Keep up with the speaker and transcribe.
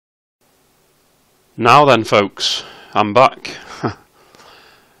Now then folks, I'm back.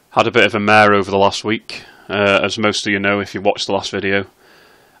 Had a bit of a mare over the last week. As most of you know if you watched the last video,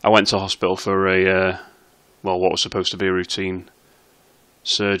 I went to hospital for a, what was supposed to be a routine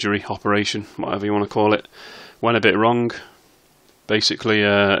surgery, operation, whatever you want to call it. Went a bit wrong. Basically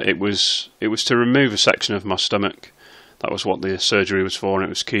it was to remove a section of my stomach. That was what the surgery was for, and it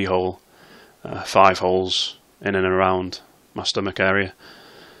was keyhole, 5 holes in and around my stomach area.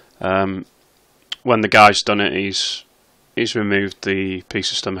 When the guy's done it, he's removed the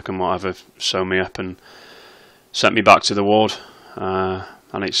piece of stomach and whatever, sewn me up and sent me back to the ward.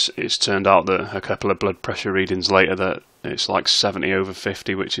 And it's turned out that a couple of blood pressure readings later that it's like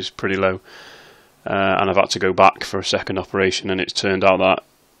 70/50, which is pretty low. And I've had to go back for a second operation, and it's turned out that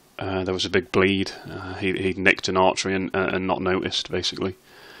there was a big bleed. He'd nicked an artery and not noticed, basically.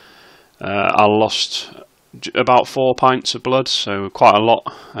 I lost about 4 pints of blood, so quite a lot.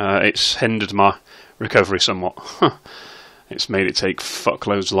 It's hindered my recovery somewhat. It's made it take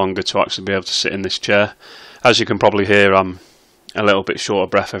fuckloads longer to actually be able to sit in this chair. As you can probably hear, I'm a little bit short of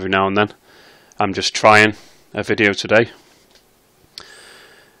breath every now and then. I'm just trying a video today,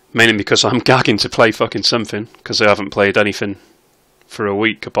 mainly because I'm gagging to play fucking something, because I haven't played anything for a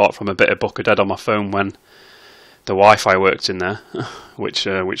week apart from a bit of Book of Dead on my phone when the Wi-Fi worked in there, which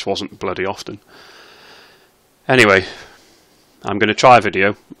wasn't bloody often. Anyway, I'm going to try a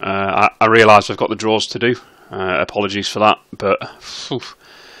video. I realise I've got the drawers to do. Apologies for that, but I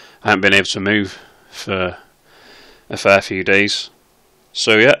haven't been able to move for a fair few days.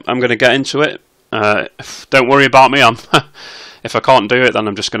 So yeah, I'm going to get into it. Don't worry about me. If I can't do it, then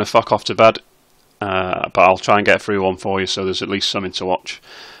I'm just going to fuck off to bed. But I'll try and get through one for you, so there's at least something to watch.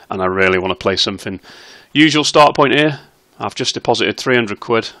 And I really want to play something. Usual start point here. I've just deposited 300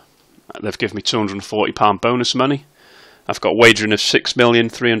 quid. They've given me £240 bonus money. I've got wagering of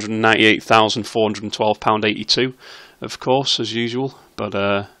 £6,398,412.82, of course, as usual. But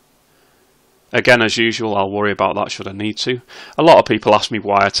again, as usual, I'll worry about that should I need to. A lot of people ask me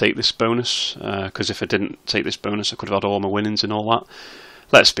why I take this bonus, because if I didn't take this bonus, I could have had all my winnings and all that.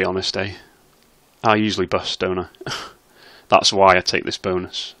 Let's be honest, I usually bust, don't I? That's why I take this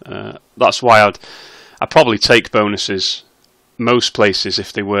bonus. That's why I'd probably take bonuses most places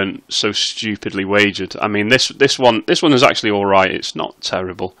if they weren't so stupidly wagered. I mean, this one is actually all right. It's not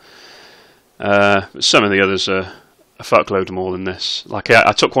terrible. Some of the others are a fuckload more than this. Like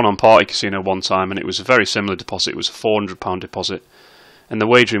I took one on Party Casino one time, and it was a very similar deposit. It was a £400 deposit, and the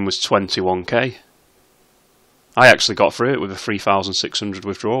wagering was 21k. I actually got through it with a 3,600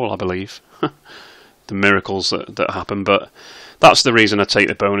 withdrawal, I believe. The miracles that happen, but that's the reason I take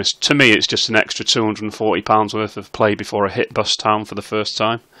the bonus. To me, it's just an extra £240 worth of play before I hit Bust Town for the first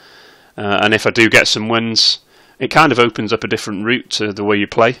time. And if I do get some wins, it kind of opens up a different route to the way you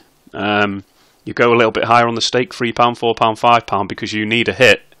play. You go a little bit higher on the stake, £3, £4, £5, because you need a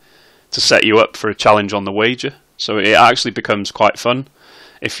hit to set you up for a challenge on the wager. So it actually becomes quite fun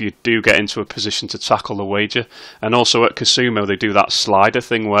if you do get into a position to tackle the wager. And also at Casumo, they do that slider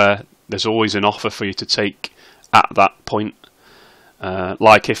thing where there's always an offer for you to take at that point.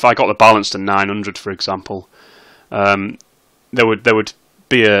 Like if I got the balance to 900, for example, there would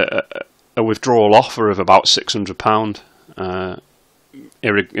be a withdrawal offer of about £600,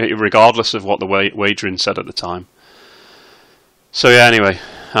 regardless of what the wagering said at the time. So yeah, anyway,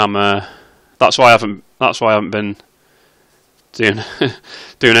 that's why I haven't been doing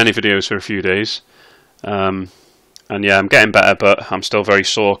doing any videos for a few days. And yeah, I'm getting better, but I'm still very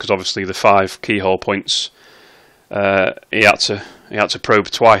sore because obviously the 5 keyhole points he had to probe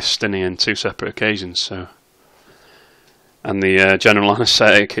twice, didn't he, in 2 separate occasions. So, and the general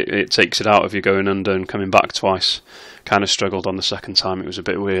anaesthetic it takes it out of you going under and coming back twice. Kind of struggled on the second time. It was a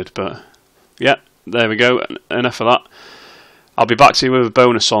bit weird, but yeah, there we go. Enough of that. I'll be back to you with a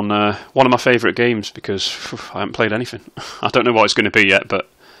bonus on one of my favourite games because I haven't played anything. I don't know what it's going to be yet, but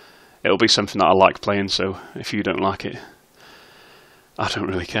it'll be something that I like playing, so if you don't like it, I don't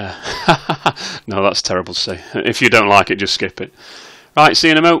really care. No, that's terrible to say. If you don't like it, just skip it. Right, see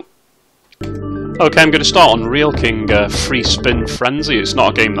you in a mo. Okay, I'm going to start on Real King Free Spin Frenzy. It's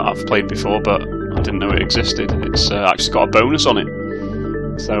not a game that I've played before, but I didn't know it existed. It's actually got a bonus on it.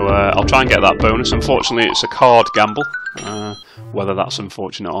 So I'll try and get that bonus. Unfortunately, it's a card gamble. Whether that's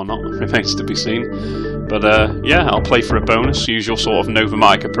unfortunate or not remains to be seen. But yeah, I'll play for a bonus, usual sort of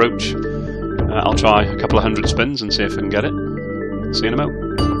Novomatic approach. I'll try a couple of 100 spins and see if I can get it. See you in a mo.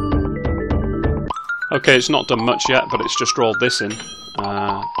 Okay, it's not done much yet, but it's just rolled this in.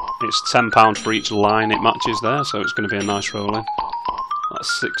 It's £10 for each line it matches there, so it's going to be a nice roll in.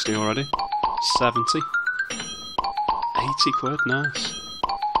 That's 60 already. 70. 80 quid, nice.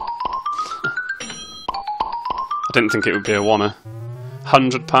 I didn't think it would be a oneer.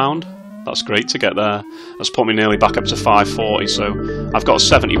 £100. That's great to get there. That's put me nearly back up to 540, so I've got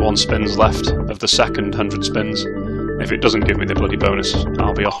 71 spins left of the second 100 spins. If it doesn't give me the bloody bonus,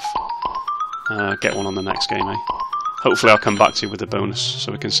 I'll be off. Get one on the next game, eh? Hopefully I'll come back to you with the bonus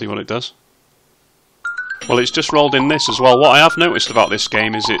so we can see what it does. Well, it's just rolled in this as well. What I have noticed about this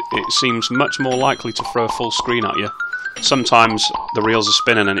game is it seems much more likely to throw a full screen at you. Sometimes the reels are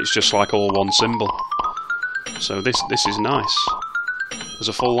spinning and it's just like all one symbol. So this is nice. There's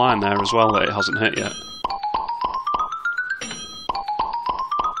a full line there as well that it hasn't hit yet.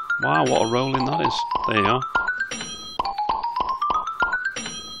 Wow, what a rolling that is. There you are.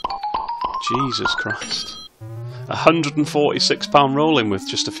 Jesus Christ. £146 rolling with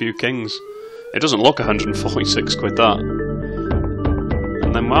just a few kings. It doesn't look 146 quid, that.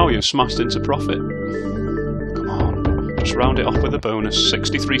 And then wow, you've smashed into profit. Come on, just round it off with a bonus.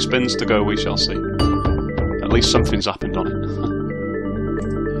 63 spins to go, we shall see. At least something's happened on it.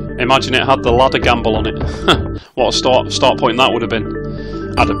 Imagine it had the ladder gamble on it. What a start point that would have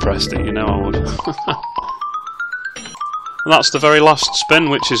been. I'd have pressed it, you know I would. And that's the very last spin,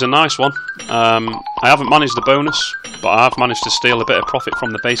 which is a nice one. I haven't managed the bonus, but I have managed to steal a bit of profit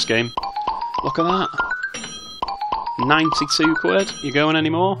from the base game. Look at that. 92 quid. You going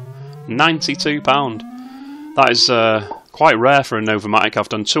anymore? £92. That is quite rare for a Novomatic. I've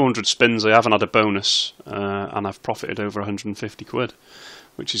done 200 spins, I haven't had a bonus, and I've profited over 150 quid,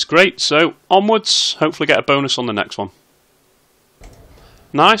 which is great. So, onwards, hopefully get a bonus on the next one.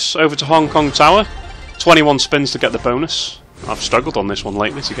 Nice, over to Hong Kong Tower. 21 spins to get the bonus. I've struggled on this one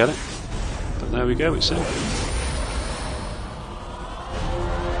lately to get it, but there we go, it's in.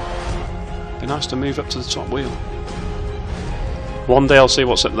 Be nice to move up to the top wheel. One day I'll see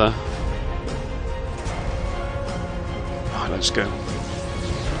what's up there. Right, let's go.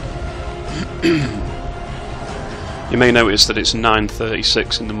 You may notice that it's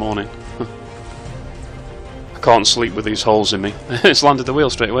 9:36 in the morning. I can't sleep with these holes in me. It's landed the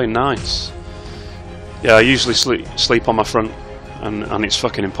wheel straight away, nice. Yeah, I usually sleep on my front, and it's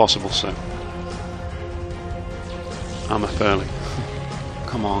fucking impossible, so I'm up early.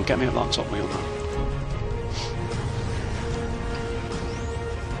 Come on, get me up that top wheel now.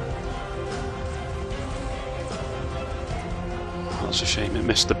 That's a shame, it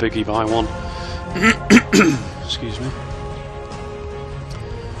missed the biggie by one. Excuse me.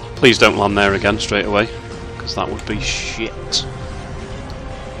 Please don't land there again straight away, because that would be shit.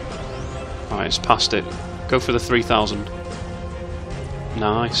 Right, it's past it. Go for the 3,000.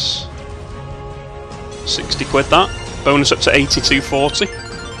 Nice. 60 quid that. Bonus up to 82.40.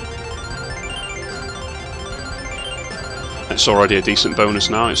 It's already a decent bonus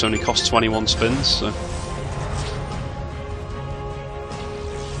now. It's only cost 21 spins, so.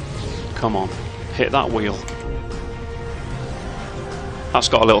 Come on, hit that wheel. That's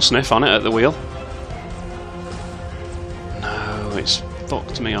got a little sniff on it at the wheel. No, it's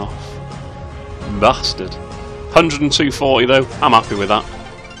fucked me off. Bastard. 102.40 though, I'm happy with that.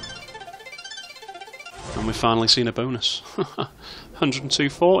 And we've finally seen a bonus.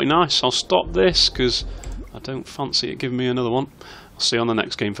 102.40, nice. I'll stop this because I don't fancy it giving me another one. I'll see you on the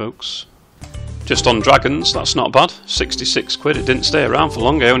next game, folks. Just on dragons, that's not bad. 66 quid, it didn't stay around for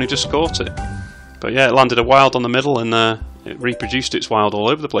long, I only just caught it. But yeah, it landed a wild on the middle and it reproduced its wild all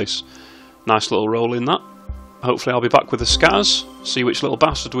over the place. Nice little roll in that. Hopefully I'll be back with the scatters, see which little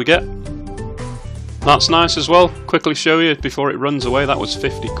bastard we get. That's nice as well. Quickly show you before it runs away, that was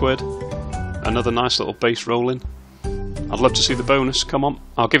 50 quid. Another nice little base roll in. I'd love to see the bonus, come on.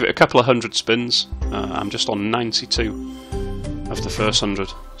 I'll give it a couple of 100 spins. I'm just on 92 of the first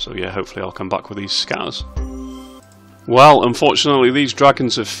 100. So yeah, hopefully I'll come back with these scatters. Well, unfortunately these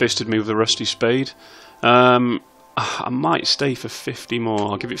dragons have fisted me with a rusty spade. I might stay for 50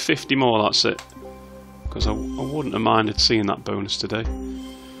 more. I'll give it 50 more, that's it. Because I wouldn't have minded seeing that bonus today.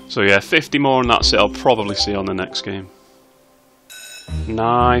 So yeah, 50 more and that's it. I'll probably see you on the next game.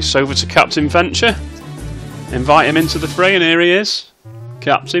 Nice, over to Captain Venture. Invite him into the fray and here he is.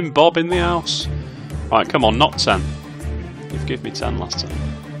 Captain Bob in the house. Right, come on, not 10. You've given me 10 last time.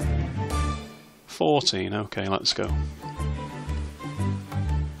 14, okay, let's go.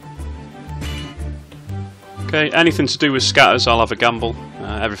 Okay, anything to do with scatters I'll have a gamble.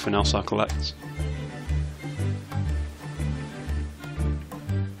 Everything else I'll collect.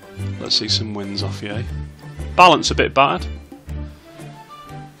 Let's see some wins off you, eh? Balance a bit bad.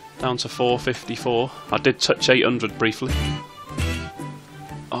 Down to 454. I did touch 800 briefly.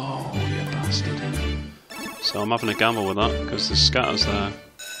 Oh, you bastard. So I'm having a gamble with that, because there's scatters there.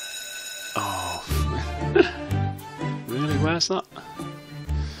 Oh. Really? Where's that?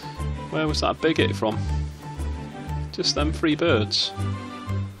 Where was that big hit from? Just them 3 birds.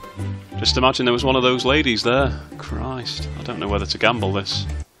 Just imagine there was one of those ladies there. Christ, I don't know whether to gamble this.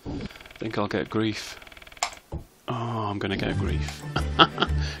 I think I'll get grief. Oh, I'm gonna get grief.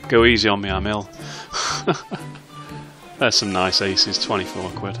 Go easy on me, I'm ill. There's some nice aces, 24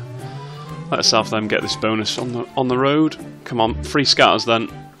 quid. Let's have them get this bonus on the road. Come on, 3 scatters then.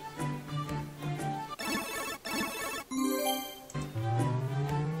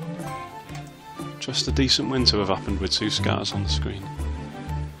 Just a decent win to have happened with 2 scatters on the screen.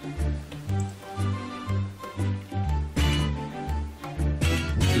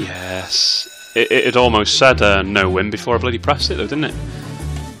 Yes. It had almost said no win before I bloody pressed it though, didn't it?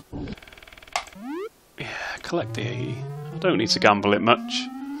 Yeah, collect the 80. I don't need to gamble it much.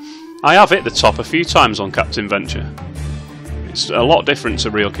 I have hit the top a few times on Captain Venture. It's a lot different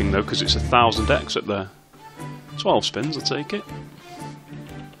to Real King though, because it's 1000x up there. 12 spins, I'll take it.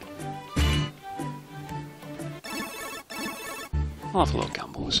 I'll have a little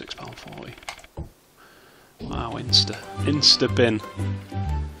gamble with £6.40. Wow, insta bin.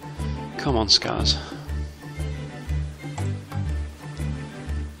 Come on, Scars.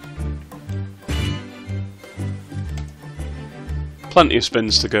 Plenty of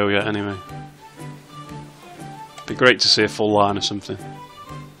spins to go yet, anyway. Be great to see a full line or something.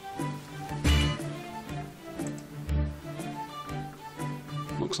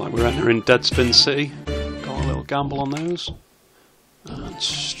 Looks like we're entering Deadspin City. Got a little gamble on those. And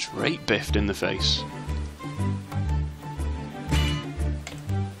straight biffed in the face.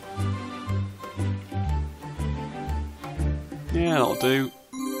 Yeah, that'll do.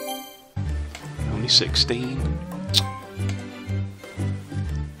 Only 16.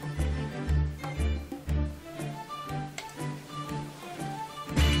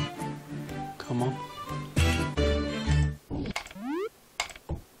 Come on.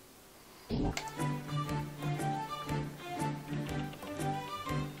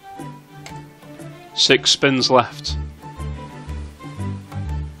 Six spins left.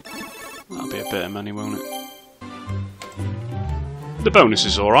 That'll be a bit of money, won't it? The bonus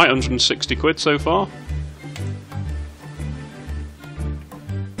is alright, 160 quid so far.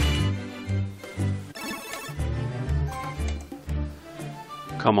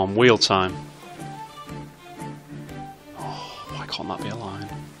 Come on, wheel time. Oh, why can't that be a line?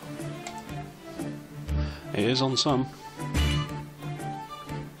 It is on some.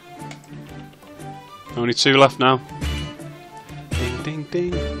 Only 2 left now. Ding, ding,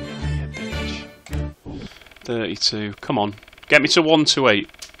 ding. Yeah, bitch. 32. Come on. Get me to 128.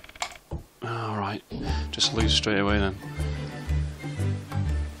 Alright. Just lose straight away then.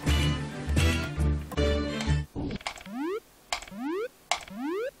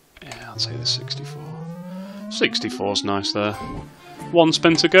 Yeah, I'll take the 64. 64's nice there. 1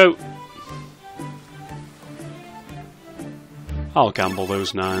 spin to go. I'll gamble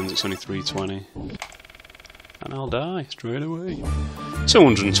those 9s, it's only 320. And I'll die straight away.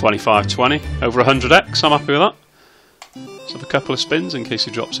 225.20, over 100x, I'm happy with that. Let's have a couple of spins in case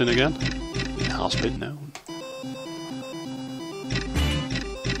he drops in again. It has been known.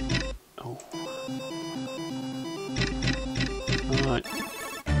 Oh. Alright.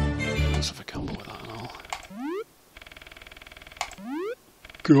 Let's have a gamble with that and all.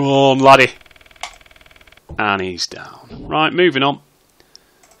 Go on, laddie. And he's down. Right, moving on.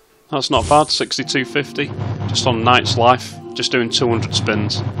 That's not bad, 62.50. Just on Night's Life, just doing 200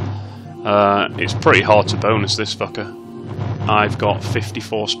 spins. It's pretty hard to bonus this fucker. I've got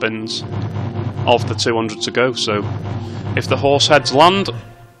 54 spins of the 200 to go, so if the horse heads land,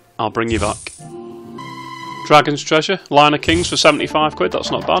 I'll bring you back. Dragon's Treasure, Line of Kings for 75 quid,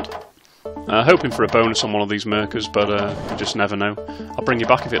 that's not bad. Hoping for a bonus on one of these Merkers, but you just never know. I'll bring you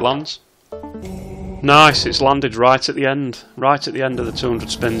back if it lands. Nice, it's landed right at the end of the 200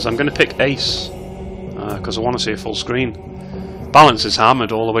 spins. I'm going to pick Ace, because I want to see a full screen. Balance is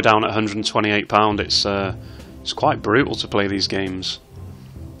hammered all the way down at £128. It's quite brutal to play these games.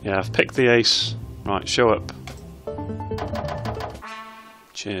 Yeah, I've picked the Ace. Right, show up.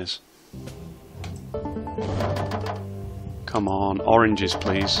 Cheers. Come on, oranges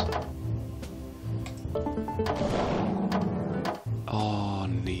please. Oh,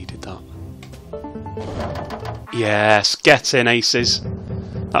 needed that. Yes, get in aces.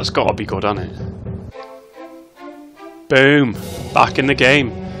 That's got to be good, hasn't it? Boom, back in the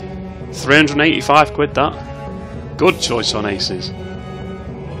game. 385 quid that. Good choice on aces.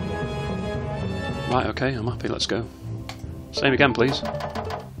 Right, okay, I'm happy, let's go. Same again, please.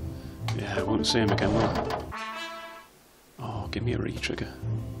 Yeah, I won't see him again, will I? Oh, give me a re-trigger.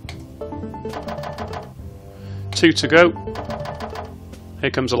 2 to go. Here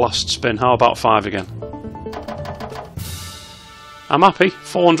comes the last spin. How about 5 again? I'm happy.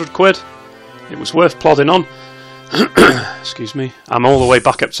 400 quid. It was worth plodding on. Excuse me. I'm all the way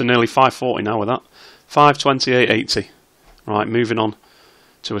back up to nearly 540 now with that. 528.80. Right, moving on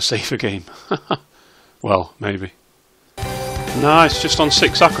to a safer game. Well, maybe. No, it's just on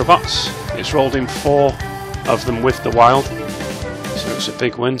 6 acrobats. It's rolled in 4 of them with the wild. So it's a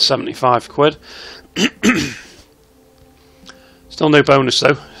big win, 75 quid. Still no bonus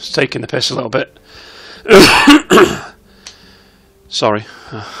though. It's taking the piss a little bit. Sorry.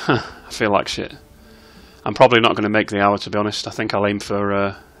 I feel like shit. I'm probably not going to make the hour, to be honest. I think I'll aim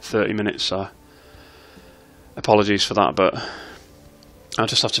for 30 minutes. So apologies for that, but I'll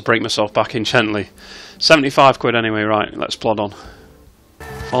just have to break myself back in gently. 75 quid anyway, right, let's plod on.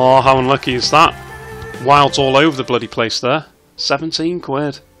 Oh, how unlucky is that? Wilds all over the bloody place there. 17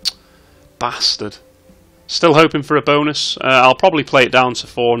 quid. Bastard. Still hoping for a bonus. I'll probably play it down to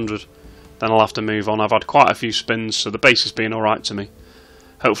 400. Then I'll have to move on. I've had quite a few spins, so the base has been alright to me.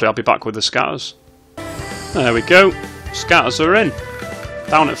 Hopefully I'll be back with the scatters. There we go. Scatters are in.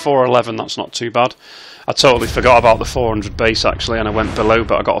 Down at 411, that's not too bad. I totally forgot about the 400 base actually, and I went below,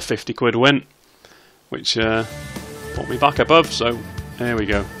 but I got a 50 quid win, which put me back above, so there we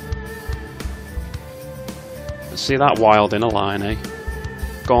go. Let's see that wild in a line, eh?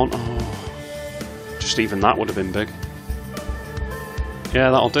 Gone. Oh, just even that would have been big. Yeah,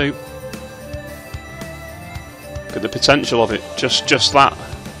 that'll do. Look at the potential of it. Just that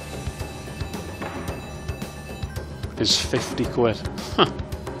is 50 quid. Huh.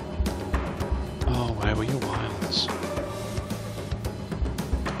 Oh, where were your wilds?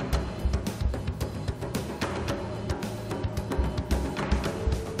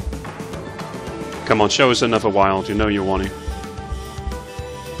 Come on, show us another wild. You know you want to.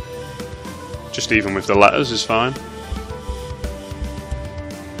 Just even with the letters is fine.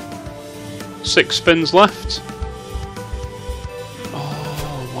 6 spins left.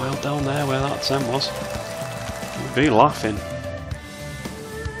 Oh, wild down there where that 10 was. You'd be laughing.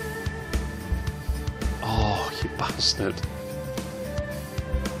 Oh, you bastard.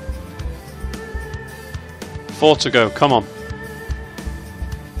 4 to go, come on.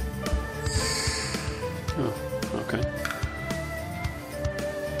 Oh, okay.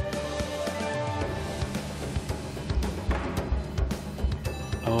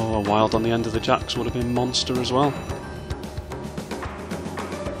 Oh, a wild on the end of the jacks would have been monster as well.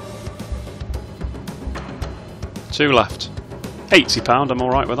 Two left. £80, I'm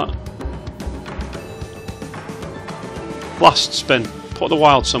alright with that. Last spin. Put the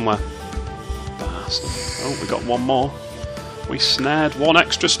wild somewhere. Bastard. Oh, we got one more. We snared one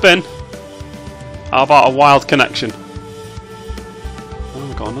extra spin. How about a wild connection? Oh,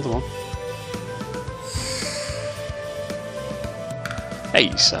 we got another one.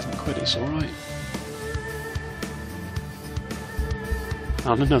 87 quid, it's alright.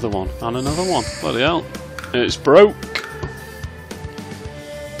 And another one. And another one. Bloody hell. It's broke.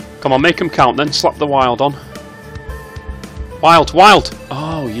 Come on, make them count then. Slap the wild on. Wild, wild!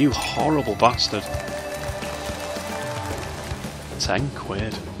 Oh, you horrible bastard. 10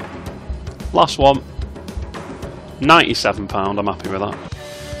 quid. Last one. £97, I'm happy with that.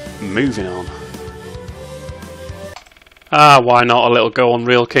 Moving on. Ah, why not a little go on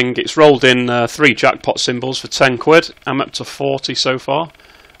Real King? It's rolled in 3 jackpot symbols for 10 quid. I'm up to 40 so far.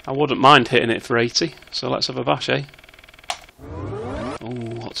 I wouldn't mind hitting it for 80, so let's have a bash, eh? Oh,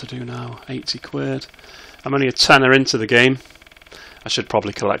 what to do now? 80 quid. I'm only a tenner into the game. I should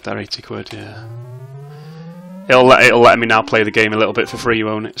probably collect that 80 quid, yeah. It'll let me now play the game a little bit for free, you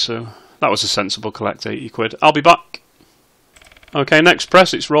own it, so that was a sensible collect, 80 quid. I'll be back. Okay, next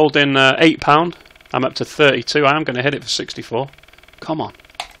press, it's rolled in £8. I'm up to 32, I am going to hit it for 64. Come on.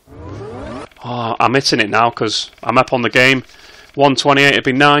 Oh, I'm hitting it now because I'm up on the game. 128 would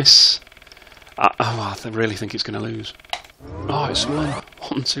be nice. I really think it's going to lose. Oh, it's won.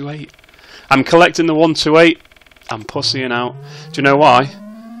 128. I'm collecting the 128. I'm pussying out. Do you know why?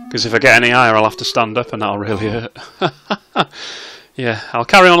 Because if I get any higher, I'll have to stand up and that'll really hurt. Yeah, I'll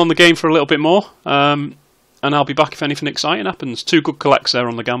carry on the game for a little bit more. And I'll be back if anything exciting happens. 2 good collects there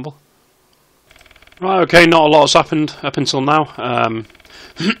on the gamble. Right, okay, not a lot has happened up until now.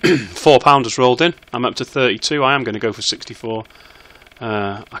 £4 has rolled in. I'm up to 32. I am going to go for 64.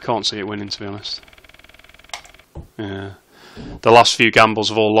 I can't see it winning, to be honest. Yeah. The last few gambles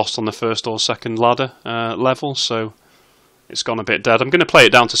have all lost on the first or second ladder level, so it's gone a bit dead. I'm going to play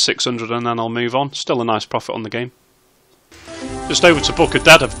it down to 600 and then I'll move on. Still a nice profit on the game. Just over to Book of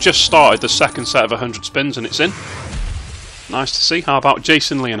Dead. I've just started the second set of 100 spins and it's in. Nice to see. How about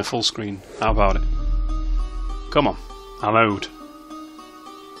Jason Lee in a full screen? How about it? Come on. I'm owed.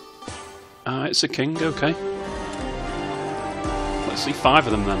 It's a king, okay. Let's see 5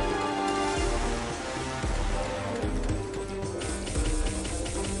 of them then.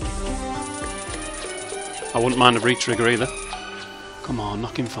 I wouldn't mind a re-trigger either. Come on,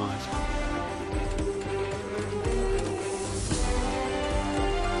 knock him 5.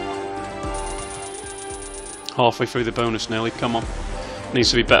 Halfway through the bonus nearly, come on.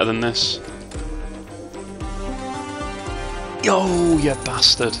 Needs to be better than this. Yo, you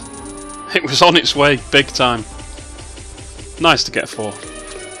bastard. It was on its way, big time. Nice to get 4.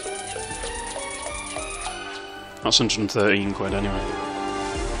 That's 113 quid anyway.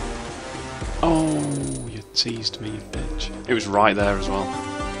 Oh, you teased me, you bitch. It was right there as well.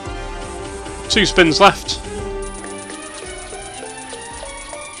 2 spins left.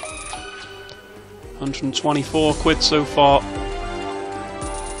 124 quid so far.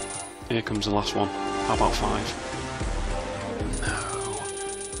 Here comes the last one. How about 5? No.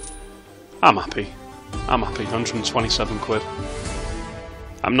 I'm happy. I'm happy. 127 quid.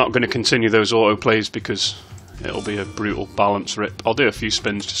 I'm not going to continue those autoplays because it'll be a brutal balance rip. I'll do a few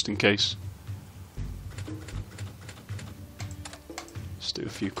spins just in case. Just do a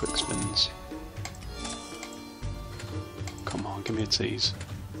few quick spins. Come on, give me a tease.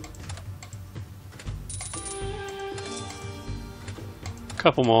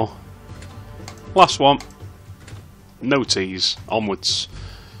 Couple more. Last one. No tease. Onwards.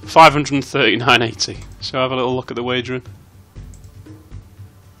 539.80. So have a little look at the wagering.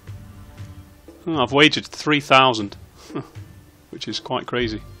 Oh, I've wagered 3,000, which is quite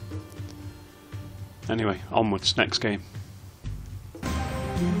crazy. Anyway, onwards. Next game.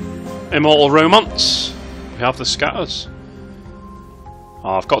 Immortal Romance. We have the scatters.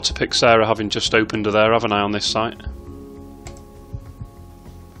 Oh, I've got to pick Sarah, having just opened her there, haven't I, on this site?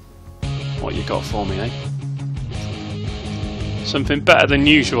 What you got for me, eh? Something better than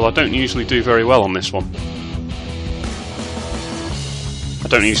usual. I don't usually do very well on this one. I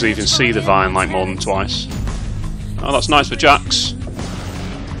don't usually even see the vine like more than twice. Oh, that's nice for jacks.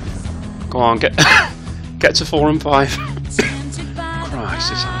 Go on, get to 4 and 5.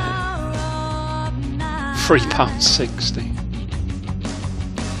 Christ, is that it? £3.60.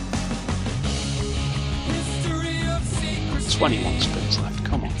 £21 spins left.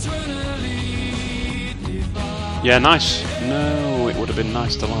 Come on. Yeah, nice. No, it would have been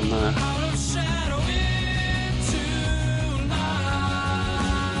nice to land there.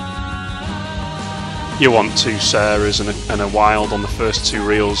 You want 2 Sarahs and a wild on the first 2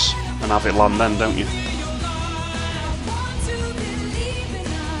 reels and have it land then, don't you?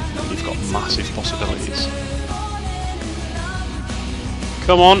 And you've got massive possibilities.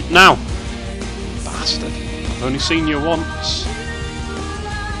 Come on, now! Bastard. I've only seen you once.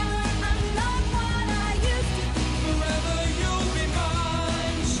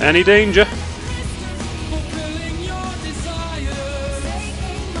 Any danger?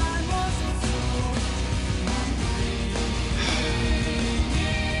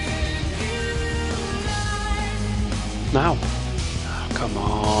 Now. Oh, come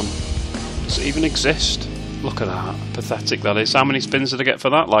on. Does it even exist? Look at that. Pathetic that is. How many spins did I get for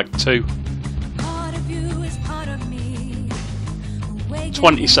that? Like 2.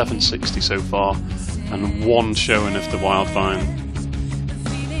 27.60 so far. And 1 showing of the wild vine.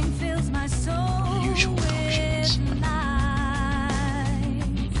 Usual doctions.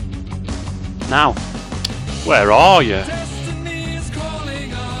 Now. Where are you?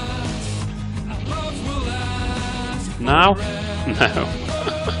 Now? No.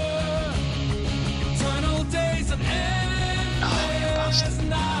 Oh, you bastard.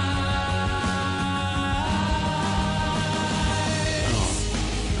 Oh,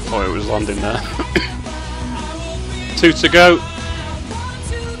 I thought it was landing there. 2 to go.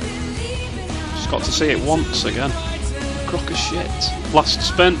 Just got to see it once again. Crock of shit. Last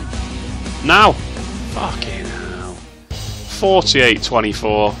spin. Now! Fucking hell.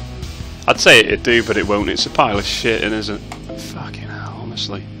 48.24. I'd say it'd do, but it won't. It's a pile of shit, isn't it? Fucking hell,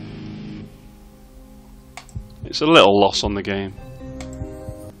 honestly. It's a little loss on the game.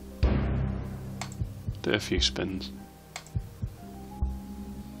 Do a few spins.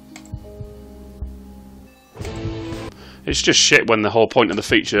 It's just shit when the whole point of the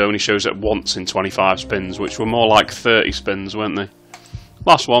feature only shows it once in 25 spins, which were more like 30 spins, weren't they?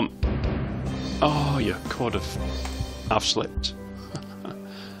 Last one. Oh, you could have. I've slipped.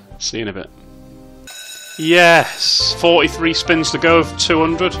 See you in a bit. Yes! 43 spins to go of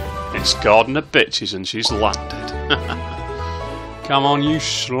 200. It's Garden of Bitches and she's landed. Come on, you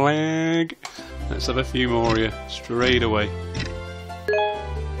slag. Let's have a few more here. Straight away.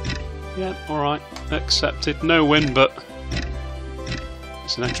 Yeah, alright. Accepted. No win, but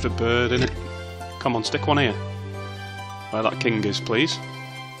it's an extra bird, innit? Come on, stick one here. where that king is, please.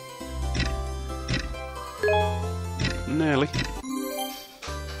 Nearly.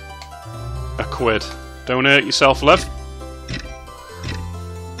 A quid. Don't hurt yourself, love.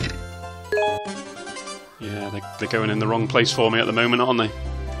 Yeah, they're going in the wrong place for me at the moment, aren't they?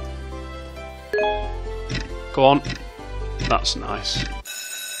 Go on. That's nice.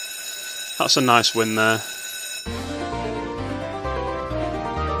 That's a nice win there.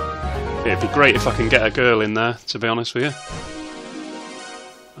 It'd be great if I can get a girl in there, to be honest with you.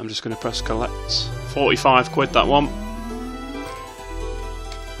 I'm just going to press collect. 45 quid, that one.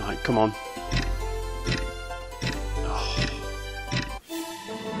 Right, come on. Oh.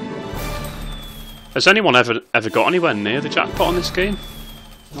 Has anyone ever got anywhere near the jackpot on this game?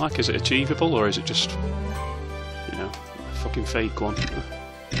 Like, is it achievable, or is it just, you know, a fucking fake one?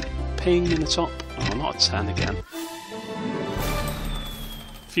 Ping in the top. Oh, not a 10 again.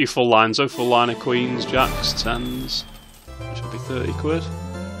 A few full lines though, full line of queens, jacks, 10s. That should be 30 quid.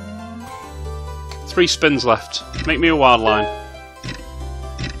 3 spins left. Make me a wild line.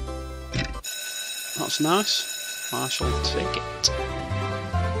 That's nice. I shall take it.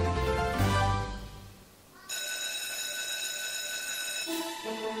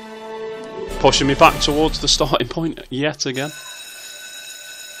 Pushing me back towards the starting point yet again.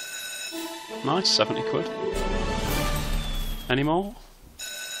 Nice, 70 quid. Any more?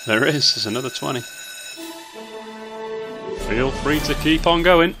 There is, there's another 20. Feel free to keep on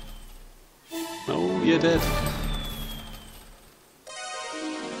going. Oh, you did.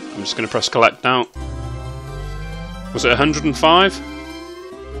 I'm just going to press collect now. Was it 105?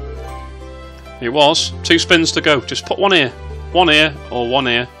 It was. 2 spins to go. Just put one here. One here, or one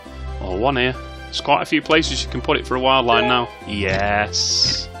here, or one here. There's quite a few places you can put it for a wild line now.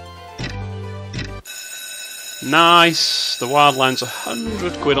 Yes. Nice! The wild line's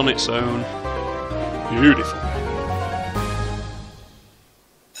 100 quid on its own. Beautiful.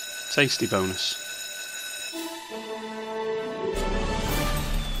 Tasty bonus.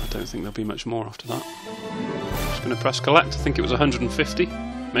 I don't think there'll be much more after that. Just going to press collect. I think it was 150,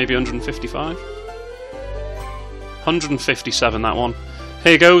 maybe 155. 157, that one.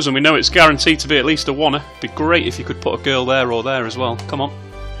 Here goes, and we know it's guaranteed to be at least a oneer. Be great if you could put a girl there or there as well. Come on.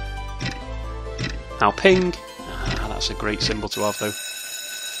 Now ping. That's a great symbol to have though.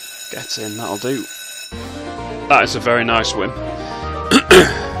 Get in, that'll do. That is a very nice win.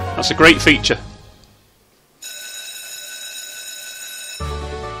 That's a great feature.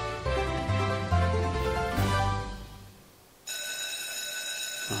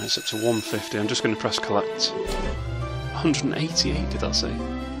 Right, it's up to 150. I'm just going to press collect. 188, did that say?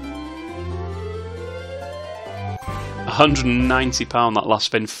 £190 that last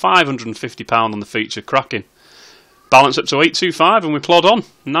spin. £550 on the feature. Cracking. Balance up to 825 and we plod on.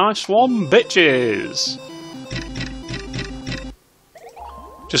 Nice one, bitches.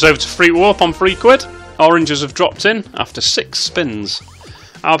 Just over to free warp on 3 quid. Oranges have dropped in after 6 spins.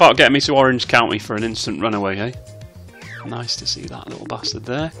 How about getting me to Orange County for an instant runaway, eh? Nice to see that little bastard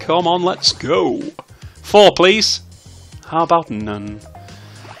there. Come on, let's go. 4, please. How about none?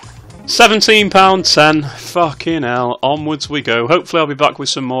 £17.10. Fucking hell. Onwards we go. Hopefully I'll be back with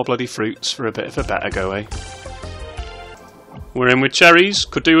some more bloody fruits for a bit of a better go, eh? We're in with cherries.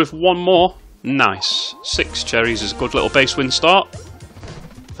 Could do with 1 more. Nice. 6 cherries is a good little base win start.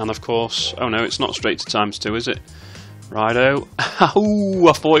 And of course... Oh no, it's not straight to ×2, is it? Righto. Ooh,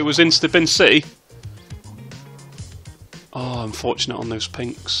 I thought it was Instabin City. Oh, unfortunate on those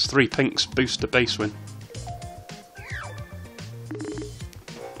pinks. 3 pinks boost a base win.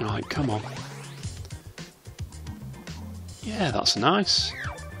 Right, come on. Yeah, that's nice.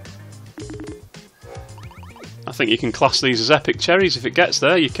 I think you can class these as epic cherries. If it gets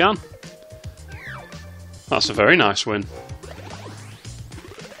there, you can. That's a very nice win.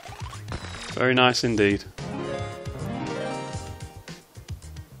 Very nice indeed.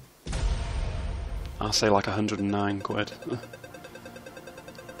 I'll say like 109 quid.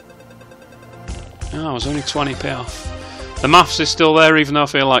 Oh, I was only 20p off. The maths is still there even though I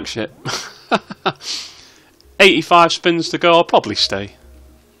feel like shit. 85 spins to go. I'll probably stay.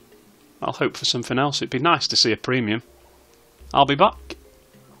 I'll hope for something else. It'd be nice to see a premium. I'll be back.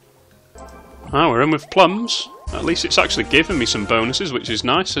 Ah, we're in with plums. At least it's actually given me some bonuses, which is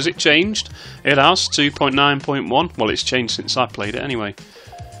nice. Has it changed? It has. 2.9.1. Well, it's changed since I played it anyway.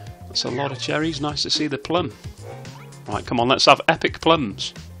 That's a lot of cherries. Nice to see the plum. Right, come on, let's have epic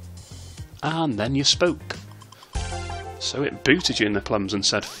plums. And then you spoke. So it booted you in the plums and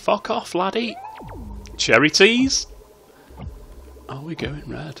said, fuck off, laddie. Cherry teas? Are we going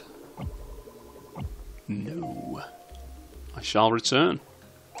red? No. I shall return.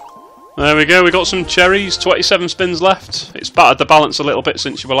 There we go, we got some cherries, 27 spins left. It's battered the balance a little bit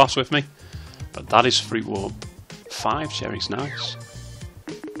since you were last with me. But that is Fruit Warp. 5 cherries, nice.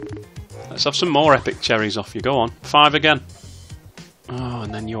 Let's have some more epic cherries off you, go on. 5 again. Oh,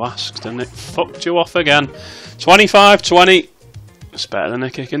 and then you asked, and it fucked you off again. 25, 20. It's better than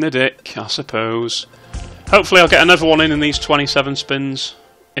a kick in the dick, I suppose. Hopefully I'll get another one in these 27 spins.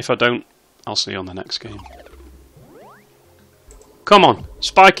 If I don't, I'll see you on the next game. Come on,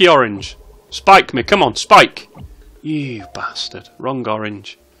 spiky orange. Spike me, come on, spike. You bastard. Wrong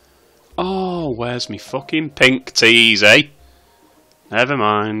orange. Oh, where's me fucking pink teas, eh? Never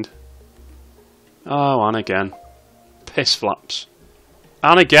mind. Oh, and again. Piss flaps.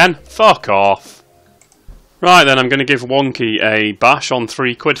 And again. Fuck off. Right then, I'm going to give Wonky a bash on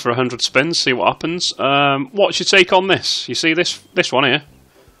 3 quid for 100 spins, see what happens. What's your take on this? You see this one here?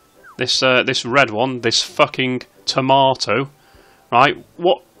 This red one, this fucking tomato. Right,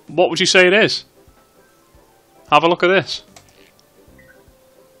 what would you say it is? Have a look at this.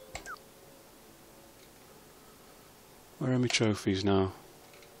 Where are my trophies now?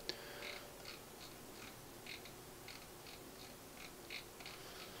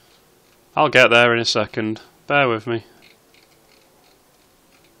 I'll get there in a second. Bear with me.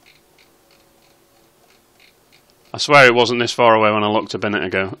 I swear it wasn't this far away when I looked a minute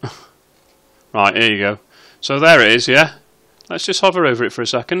ago. Right, here you go. So there it is, yeah? Let's just hover over it for a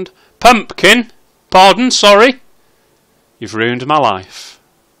second. Pumpkin! Pardon, sorry. You've ruined my life.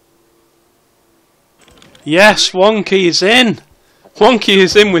 Yes, Wonky is in. Wonky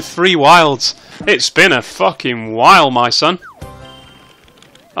is in with 3 wilds. It's been a fucking while, my son.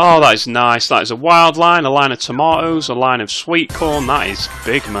 Oh, that is nice. That is a wild line, a line of tomatoes, a line of sweet corn. That is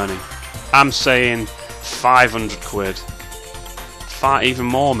big money. I'm saying 500 quid. Even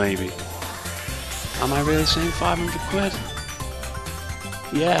more, maybe. Am I really saying 500 quid?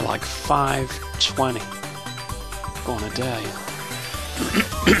 Yeah, like 520 on a day.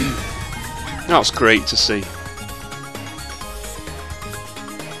 That's great to see.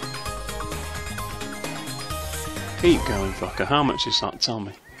 Keep going, fucker. How much is that? Tell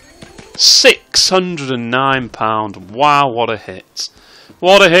me. £609. Wow, what a hit.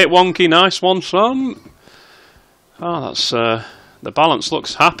 What a hit, Wonky. Nice one, son. Oh, that's... the balance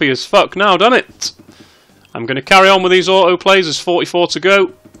looks happy as fuck now, doesn't it? I'm going to carry on with these auto plays. There's 44 to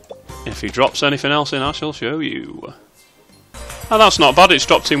go. If he drops anything else in, I shall show you. Oh, that's not bad. It's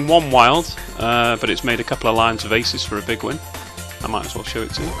dropped in 1 wild, but it's made a couple of lines of aces for a big win. I might as well show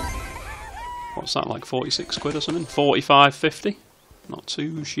it to you. What's that, like 46 quid or something? 45.50. Not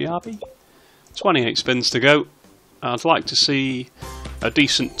too shabby. 28 spins to go. I'd like to see a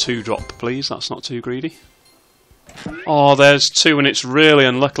decent 2-drop, please. That's not too greedy. Oh, there's 2, and it's really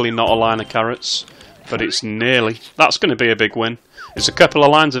unluckily not a line of carrots. But it's nearly. That's going to be a big win. It's a couple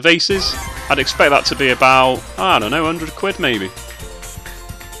of lines of aces. I'd expect that to be about, I don't know, 100 quid maybe.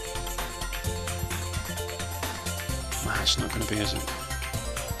 That's not going to be, is it?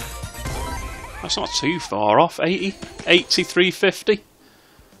 That's not too far off. 80? 83.50?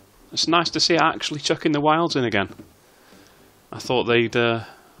 It's nice to see it actually chucking the wilds in again. I thought they'd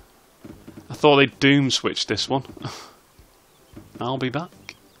doom switch this one. I'll be back.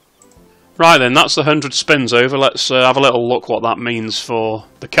 Right then, that's the 100 spins over. Let's have a little look what that means for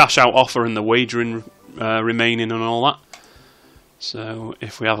the cash out offer and the wagering remaining and all that. So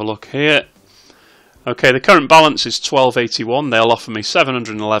if we have a look here. Okay, the current balance is £12.81. They'll offer me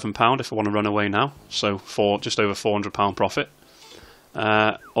 £711 if I want to run away now. So for just over £400 profit.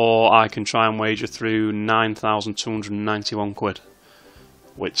 Or I can try and wager through 9,291 quid.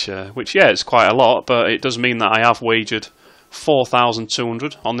 Which yeah, it's quite a lot, but it does mean that I have wagered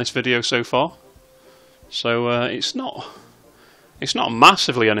 4,200 on this video so far. So it's not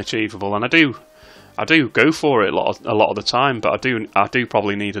massively unachievable, and I do go for it a lot of the time, but I do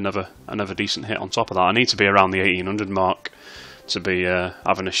probably need another decent hit on top of that. I need to be around the 1,800 mark to be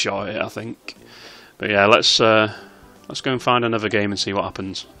having a shot at it, I think. But yeah, let's go and find another game and see what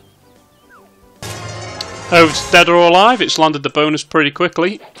happens. Over to Dead or Alive. It's landed the bonus pretty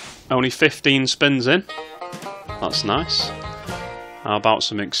quickly. Only 15 spins in. That's nice. How about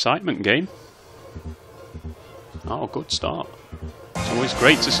some excitement game? Oh, good start. It's always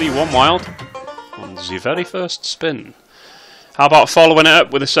great to see 1 wild on the very first spin. How about following it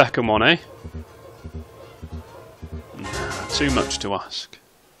up with a second one, eh? Nah, too much to ask.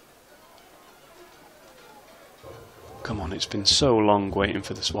 Come on, it's been so long waiting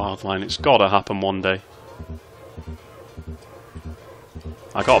for this wild line. It's got to happen one day.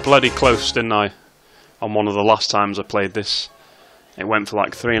 I got bloody close, didn't I? On one of the last times I played this. It went for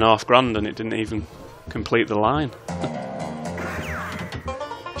like 3.5 grand and it didn't even complete the line.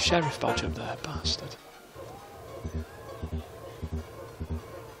 Sheriff badge up there, bastard.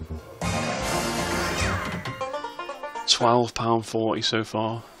 £12.40 so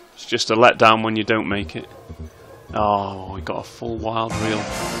far. It's just a letdown when you don't make it. Oh, we got a full wild reel.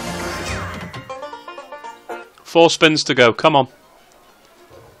 4 spins to go, come on.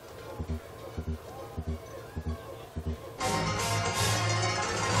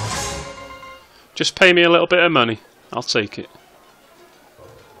 Just pay me a little bit of money, I'll take it.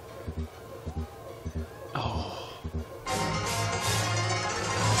 Oh.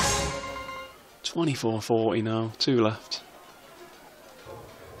 24.40 now, 2 left.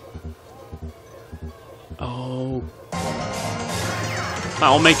 Oh.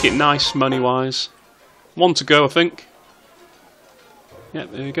 That'll make it nice money-wise. 1 to go, I think.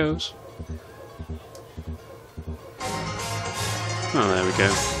 Yep, there he goes. Oh, there we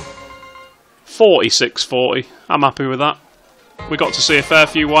go. 46.40. I'm happy with that. We got to see a fair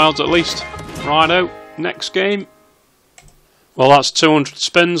few wilds at least. Righto, next game. Well, that's 200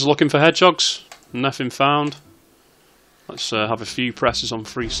 spins looking for hedgehogs. Nothing found. Let's have a few presses on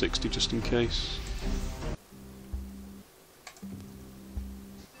 360 just in case.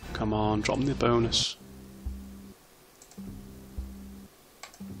 Come on, drop me the bonus.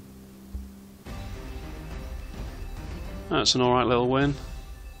 That's an alright little win.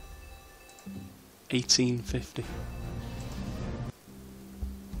 18.50.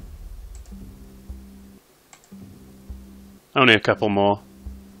 Only a couple more.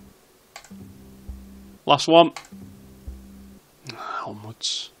 Last one.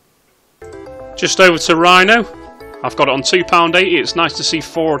 Onwards. Just over to Rhino. I've got it on £2.80. It's nice to see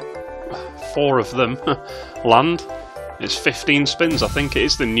four of them land. It's 15 spins. I think it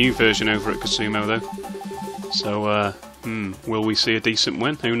is the new version over at Kasumo though. So, will we see a decent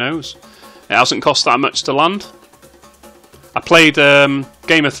win? Who knows? It hasn't cost that much to land. I played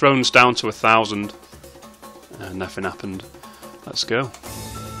Game of Thrones down to 1,000. Nothing happened. Let's go.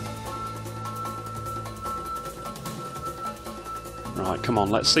 Right, come on,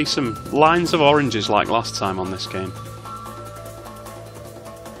 let's see some lines of oranges like last time on this game.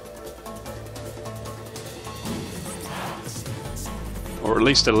 Or at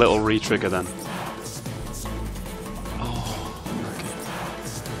least a little re-trigger then. Oh, okay.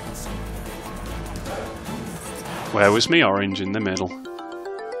 Where was me orange in the middle?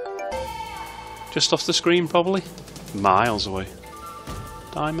 Just off the screen probably? Miles away.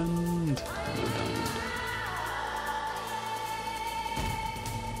 Diamond. No diamond.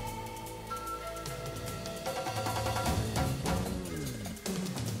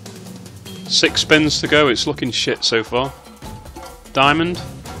 Six spins to go, it's looking shit so far. Diamond?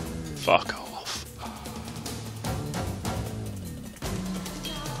 Fuck off.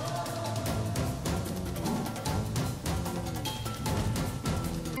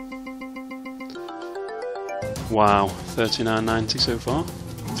 Wow, 39.90 so far.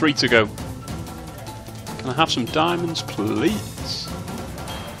 3 to go. Can I have some diamonds, please?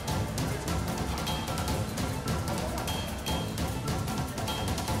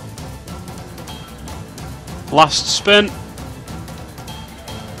 Last spin.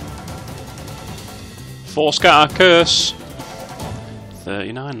 4 scatter curse.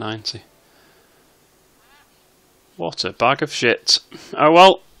 39.90. What a bag of shit. Oh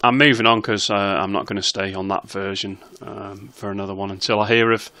well, I'm moving on because I'm not going to stay on that version for another one until I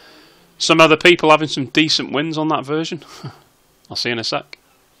hear of some other people having some decent wins on that version. I'll see you in a sec.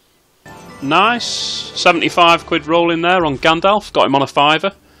 Nice. 75 quid roll in there on Gandalf. Got him on a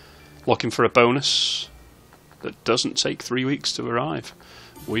fiver. Looking for a bonus that doesn't take 3 weeks to arrive.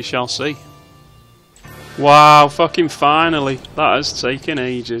 We shall see. Wow, fucking finally. That has taken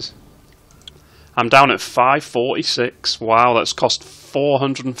ages. I'm down at 546. Wow, that's cost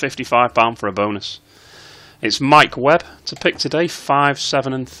 £455 for a bonus. It's Mike Webb to pick today. 5,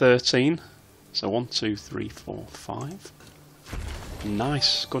 7 and 13. So 1, 2, 3, 4, 5.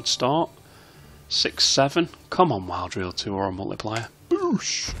 Nice, good start. 6, 7. Come on, Wild Reel 2 or a multiplier.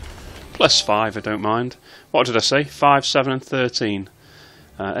 Boosh! Plus 5, I don't mind. What did I say? 5, 7 and 13.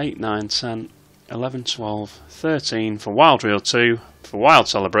 8, 9, 10, 11, 12, 13 for Wild Reel 2. For Wild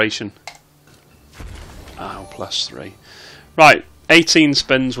Celebration. Oh, plus 3. Right, 18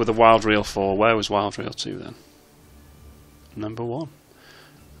 spins with a Wild Reel 4. Where was Wild Reel 2 then? Number 1.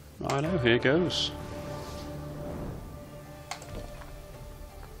 Righto, here goes.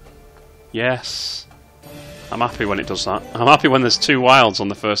 Yes. I'm happy when it does that. I'm happy when there's 2 wilds on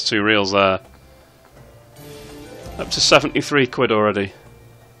the first 2 reels there. Up to 73 quid already.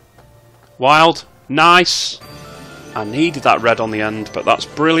 Wild. Nice. I needed that red on the end, but that's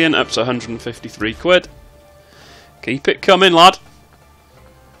brilliant. Up to 153 quid. Keep it coming, lad.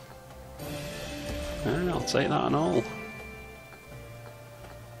 Yeah, I'll take that and all.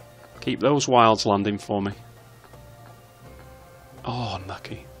 Keep those wilds landing for me. Oh,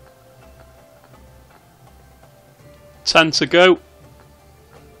 unlucky. 10 to go.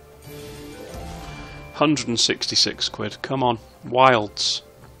 166 quid. Come on. Wilds.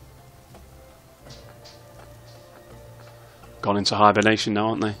 Gone into hibernation now,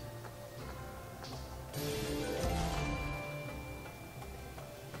 aren't they?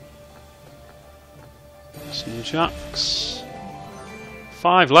 Some jacks.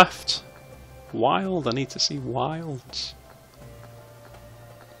 5 left. Wild. I need to see wilds.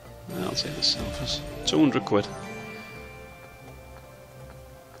 I'll take the silvers. 200 quid.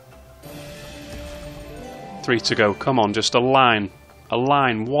 3 to go. Come on, just a line. A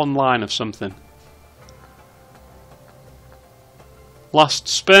line. One line of something. Last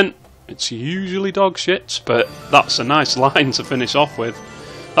spin. It's usually dog shit, but that's a nice line to finish off with.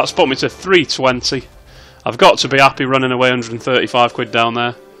 That's put me to 320. I've got to be happy running away 135 quid down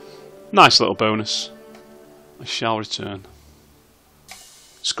there. Nice little bonus. I shall return.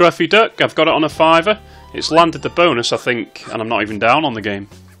 Scruffy Duck, I've got it on a fiver. It's landed the bonus, I think, and I'm not even down on the game.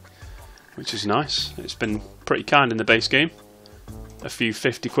 Which is nice. It's been pretty kind in the base game. A few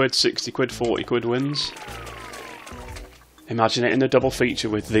 50 quid, 60 quid, 40 quid wins. Imagine it in a double feature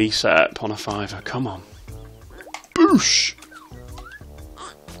with the setup on a fiver. Come on. Boosh!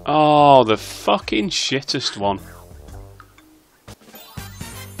 Oh, the fucking shittest one.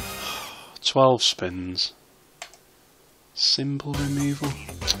 12 spins. Symbol removal.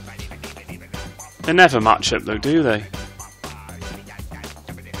 They never match up though, do they?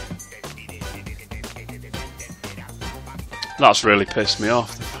 That's really pissed me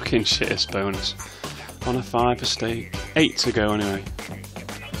off. The fucking shittest bonus. On a 5 stake. 8 to go anyway.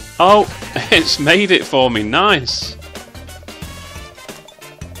 Oh, it's made it for me. Nice.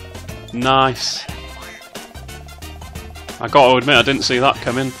 Nice. I got to admit, I didn't see that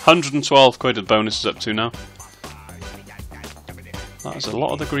coming. 112 quid the bonus is up to now. That is a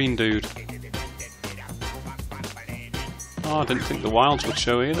lot of the green dude. Oh, I didn't think the wilds would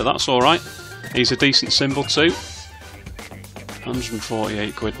show either. That's alright. He's a decent symbol too.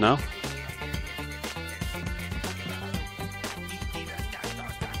 148 quid now.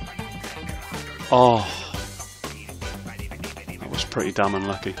 Oh. That was pretty damn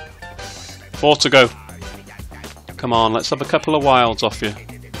unlucky. 4 to go. Come on, let's have a couple of wilds off you.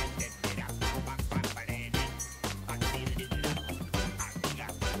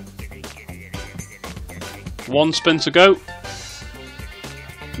 One spin to go.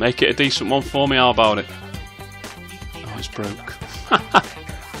 Make it a decent one for me, how about it? Oh, it's broke.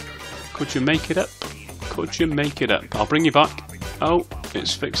 Could you make it up? Could you make it up? I'll bring you back. Oh,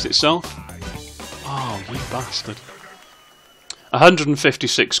 it's fixed itself. Oh, you bastard.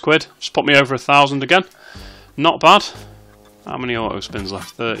 156 quid. Just put me over 1,000 again. Not bad. How many auto spins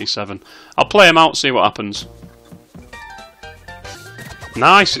left? 37. I'll play them out, see what happens.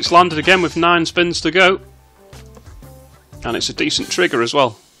 Nice, it's landed again with 9 spins to go. And it's a decent trigger as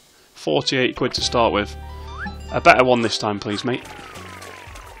well. 48 quid to start with. A better one this time, please, mate.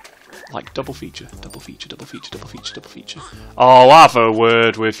 Like double feature, double feature, double feature, double feature, double feature. Oh, have a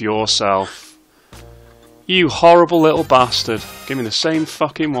word with yourself. You horrible little bastard. Give me the same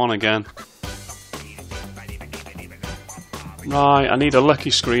fucking one again. Right, I need a lucky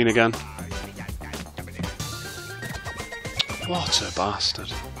screen again. What a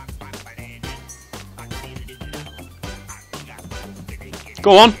bastard.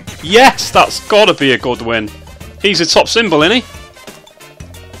 Go on. Yes, that's gotta be a good win. He's a top symbol, isn't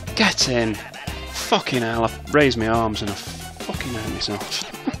he? Get in. Fucking hell, I raised my arms and I fucking hurt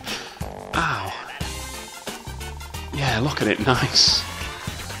myself. Ow. Yeah, look at it, nice.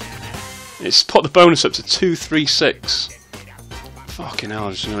 It's put the bonus up to 236. Fucking hell,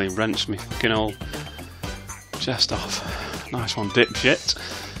 I just nearly wrenched me fucking old chest off. Nice one, dipshit.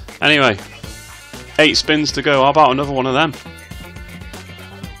 Anyway, 8 spins to go. How about another one of them?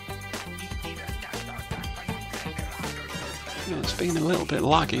 Yeah, it's been a little bit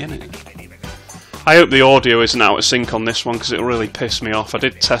laggy, isn't it? I hope the audio isn't out of sync on this one because it'll really piss me off. I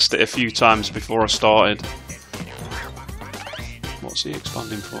did test it a few times before I started. What's he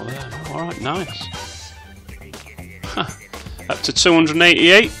expanding for there? Oh, alright, nice. Huh. Up to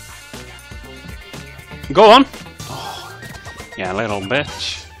 288. Go on. Oh, yeah, little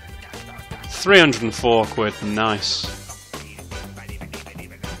bitch. 304 quid, nice.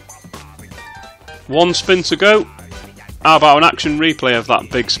 1 spin to go. How about an action replay of that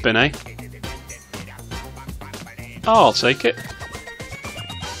big spin, eh? Oh, I'll take it.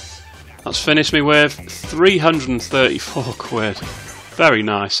 That's finished me with 334 quid. Very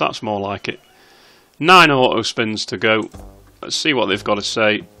nice, that's more like it. 9 auto spins to go. Let's see what they've got to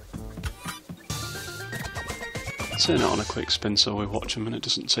say. Turn it on a quick spin so we watch them and it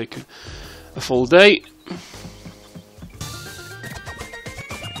doesn't take a full day.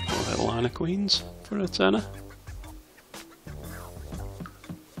 A little line of queens for a tenner.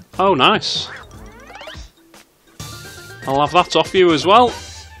 Oh, nice. I'll have that off you as well.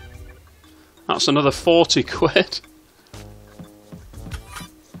 That's another 40 quid.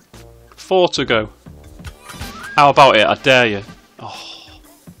 4 to go. How about it? I dare you. Oh.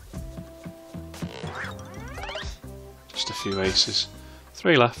 Just a few aces.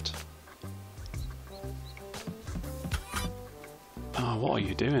 3 left. Oh, what are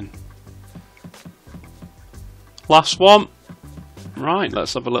you doing? Last one. Right,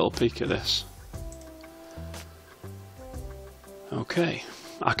 let's have a little peek at this. Okay,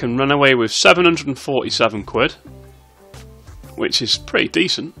 I can run away with 747 quid, which is pretty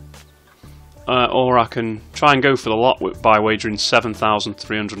decent. Or I can try and go for the lot by wagering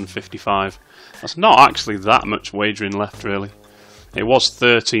 7,355. That's not actually that much wagering left, really. It was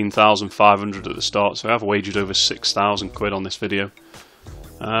 13,500 at the start, so I've wagered over 6,000 quid on this video.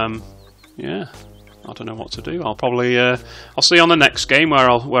 Yeah, I don't know what to do. I'll probably I'll see on the next game where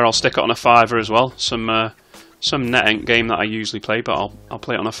I'll stick it on a fiver as well. Some net ink game that I usually play, but I'll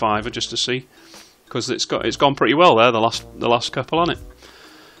play it on a fiver just to see, because it's gone pretty well there. The last couple on it,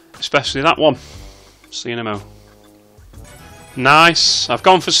 especially that one. See you in a mo. Nice. I've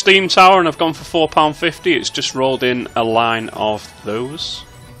gone for Steam Tower and I've gone for £4.50. It's just rolled in a line of those,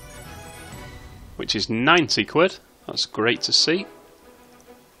 which is 90 quid. That's great to see.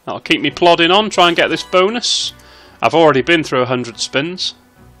 That'll keep me plodding on, try and get this bonus. I've already been through 100 spins,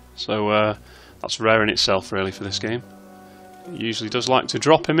 so that's rare in itself really for this game. It usually does like to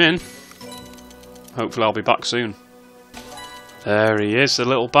drop him in. Hopefully I'll be back soon. There he is, the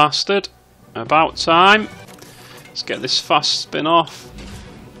little bastard. About time. Let's get this fast spin off.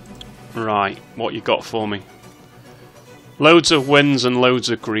 Right, what you got for me? Loads of wins and loads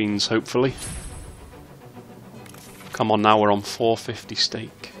of greens, hopefully. Come on now, we're on 450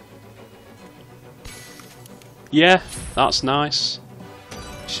 stake. Yeah, that's nice.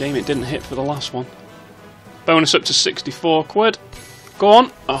 Shame it didn't hit for the last one. Bonus up to 64 quid. Go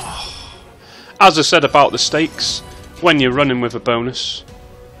on. Oh. As I said about the stakes, when you're running with a bonus,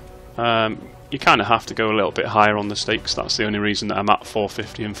 you kind of have to go a little bit higher on the stakes. That's the only reason that I'm at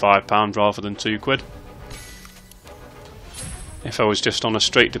 450 and £5 rather than 2 quid. If I was just on a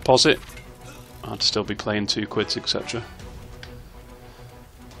straight deposit, I'd still be playing 2 quids, etc.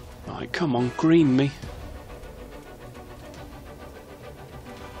 Right, come on, green me.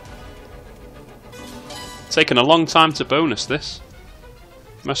 Taken a long time to bonus this.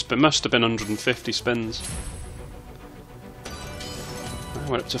 Must have been 150 spins. I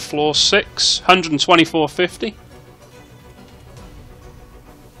went up to floor 6, 124.50.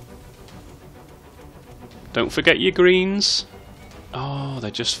 Don't forget your greens. Oh,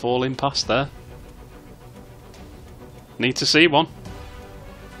 they're just falling past there. Need to see one.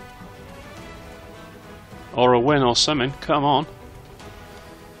 Or a win or something. Come on.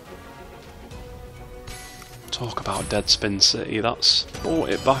 Talk about Dead Spin City. That's brought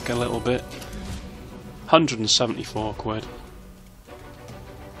it back a little bit. 174 quid.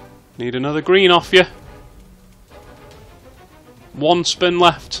 Need another green off you. 1 spin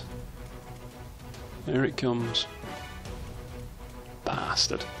left. Here it comes.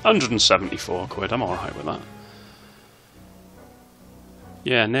 Bastard. 174 quid. I'm alright with that.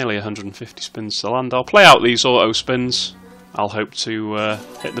 Yeah, nearly 150 spins to land. I'll play out these auto spins. I'll hope to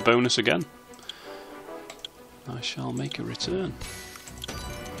hit the bonus again. I shall make a return.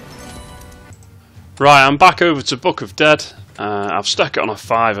 Right, I'm back over to Book of Dead. I've stuck it on a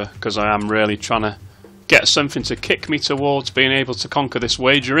fiver because I am really trying to get something to kick me towards being able to conquer this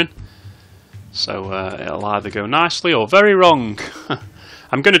wagering. So it'll either go nicely or very wrong.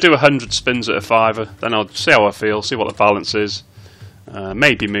 I'm going to do 100 spins at a fiver, then I'll see how I feel, see what the balance is.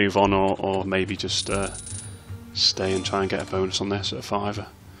 Maybe move on or maybe just stay and try and get a bonus on this at a fiver.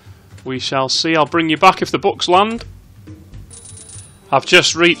 We shall see. I'll bring you back if the books land. I've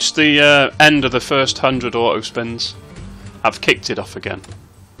just reached the end of the first 100 auto spins. I've kicked it off again.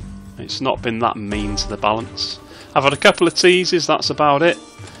 It's not been that mean to the balance. I've had a couple of teases, that's about it.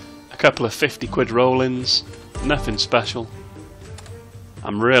 A couple of 50 quid roll-ins. Nothing special.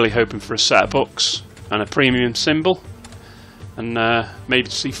 I'm really hoping for a set of books and a premium symbol. And maybe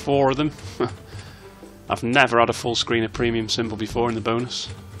to see 4 of them. I've never had a full screen of premium symbol before in the bonus.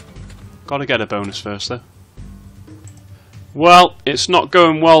 Gotta get a bonus first though. Well, it's not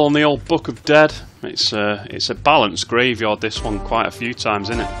going well on the old Book of Dead. It's a balanced graveyard, this one, quite a few times,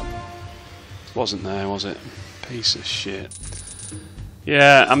 isn't it? Wasn't there, was it? Piece of shit.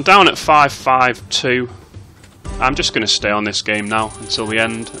 Yeah, I'm down at 552. I'm just going to stay on this game now until the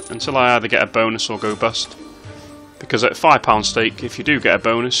end, until I either get a bonus or go bust. Because at £5 stake, if you do get a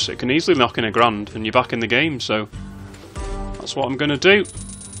bonus, it can easily knock in £1,000 and you're back in the game, so that's what I'm going to do.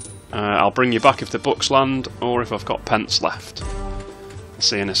 I'll bring you back if the books land, or if I've got pence left. I'll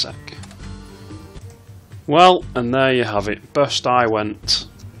see you in a sec. Well, and there you have it. Bust I went.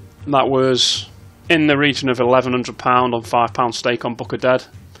 That was in the region of £1,100 on £5 stake on Book of Dead.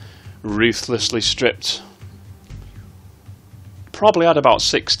 Ruthlessly stripped. Probably had about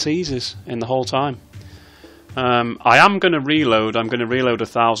 6 teasers in the whole time. I am going to reload. I'm going to reload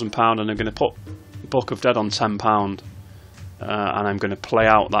 £1,000 and I'm going to put Book of Dead on £10. And I'm going to play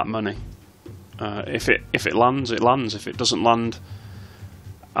out that money. If it lands, it lands. If it doesn't land,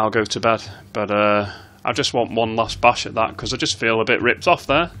 I'll go to bed. But I just want one last bash at that because I just feel a bit ripped off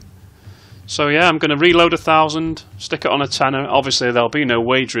there. So yeah, I'm going to reload 1,000, stick it on a tenner. Obviously there'll be no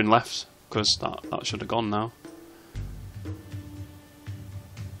wagering left because that should have gone now.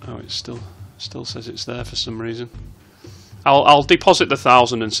 Oh, it still says it's there for some reason. I'll deposit the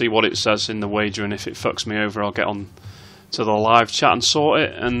 1,000 and see what it says in the wager, and if it fucks me over, I'll get on to the live chat and sort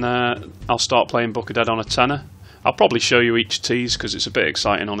it, and I'll start playing Book of Dead on a tenner. I'll probably show you each tease because it's a bit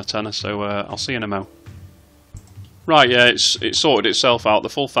exciting on a tenner, so I'll see you in a mo. Right, yeah, it's sorted itself out. The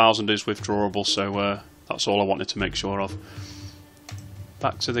full 1,000 is withdrawable, so that's all I wanted to make sure of.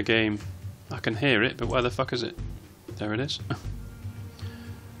 Back to the game. I can hear it, but where the fuck is it? There it is.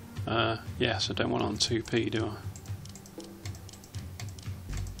 Yes, I don't want it on 2p, do I?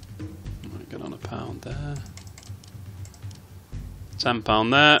 Might get on £1 there.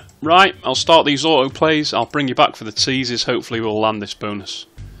 £10 there. Right, I'll start these auto plays. I'll bring you back for the teases. Hopefully we'll land this bonus.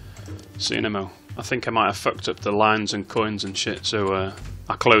 See you in a mo. I think I might have fucked up the lines and coins and shit, so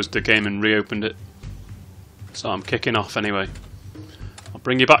I closed the game and reopened it. So I'm kicking off anyway. I'll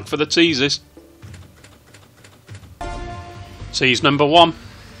bring you back for the teases. Tease number 1.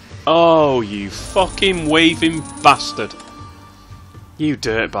 Oh, you fucking waving bastard. You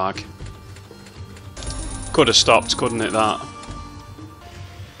dirtbag. Could have stopped, couldn't it, that?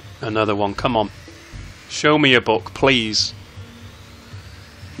 Another one, come on. Show me a book, please.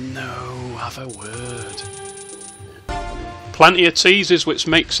 No, have a word. Plenty of teasers, which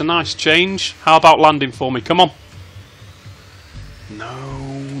makes a nice change. How about landing for me? Come on. No.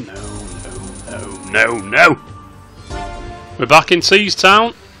 We're back in Tease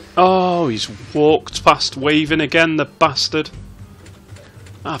Town. Oh, he's walked past waving again, the bastard.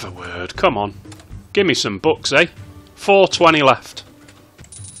 Have a word, come on. Give me some books, eh? 420 left.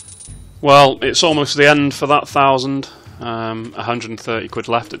 Well, it's almost the end for that 1,000. 130 quid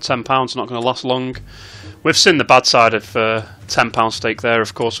left at £10, not going to last long. We've seen the bad side of £10 stake there,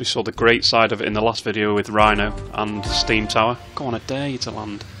 of course. We saw the great side of it in the last video with Rhino and Steam Tower. Go on, I dare you to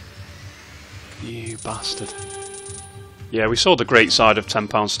land. You bastard. Yeah, we saw the great side of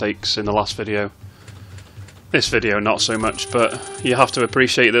 £10 stakes in the last video. This video not so much, but you have to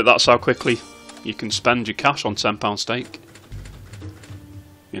appreciate that that's how quickly you can spend your cash on £10 stake.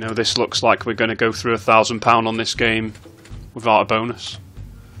 You know, this looks like we're going to go through £1,000 on this game without a bonus,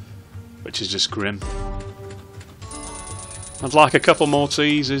 which is just grim. I'd like a couple more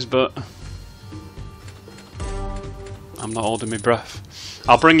teases, but I'm not holding my breath.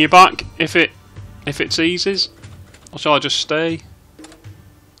 I'll bring you back if it teases, or shall I just stay?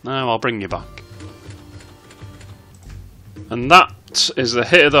 No, I'll bring you back. And that is the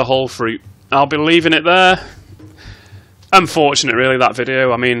hit of the whole fruit. I'll be leaving it there. Unfortunate, really, that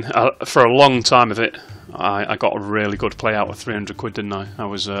video. I mean, for a long time of it, I got a really good play out of 300 quid, didn't I? I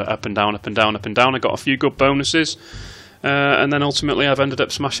was up and down, up and down, up and down. I got a few good bonuses, and then ultimately I've ended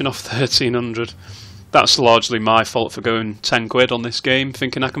up smashing off 1,300. That's largely my fault for going 10 quid on this game,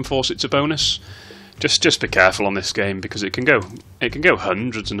 thinking I can force it to bonus. Just be careful on this game because it can go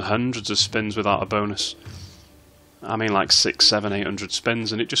hundreds and hundreds of spins without a bonus. I mean, like 600, 700, 800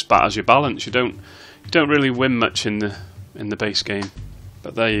 spins, and it just batters your balance. You don't really win much in the base game.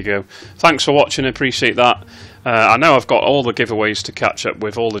 But there you go. Thanks for watching. I appreciate that. I know I've got all the giveaways to catch up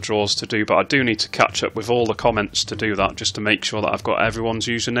with, all the draws to do, but I do need to catch up with all the comments to do that, just to make sure that I've got everyone's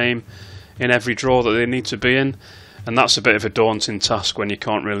username in every draw that they need to be in. And that's a bit of a daunting task when you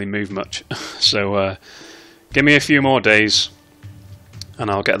can't really move much. So give me a few more days, and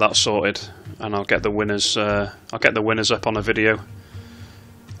I'll get that sorted. And I'll get the winners. I'll get the winners up on a video,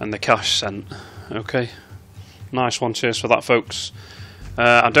 and the cash sent. Okay, nice one. Cheers for that, folks.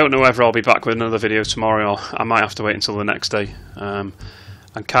 I don't know whether I'll be back with another video tomorrow, or I might have to wait until the next day. I'm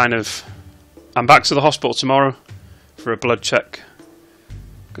back to the hospital tomorrow for a blood check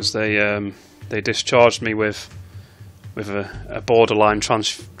because they they discharged me with a borderline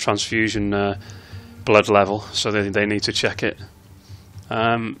transfusion blood level, so they need to check it.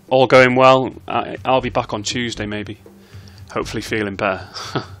 All going well. I'll be back on Tuesday, maybe. Hopefully feeling better.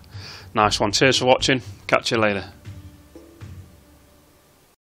 Nice one. Cheers for watching. Catch you later.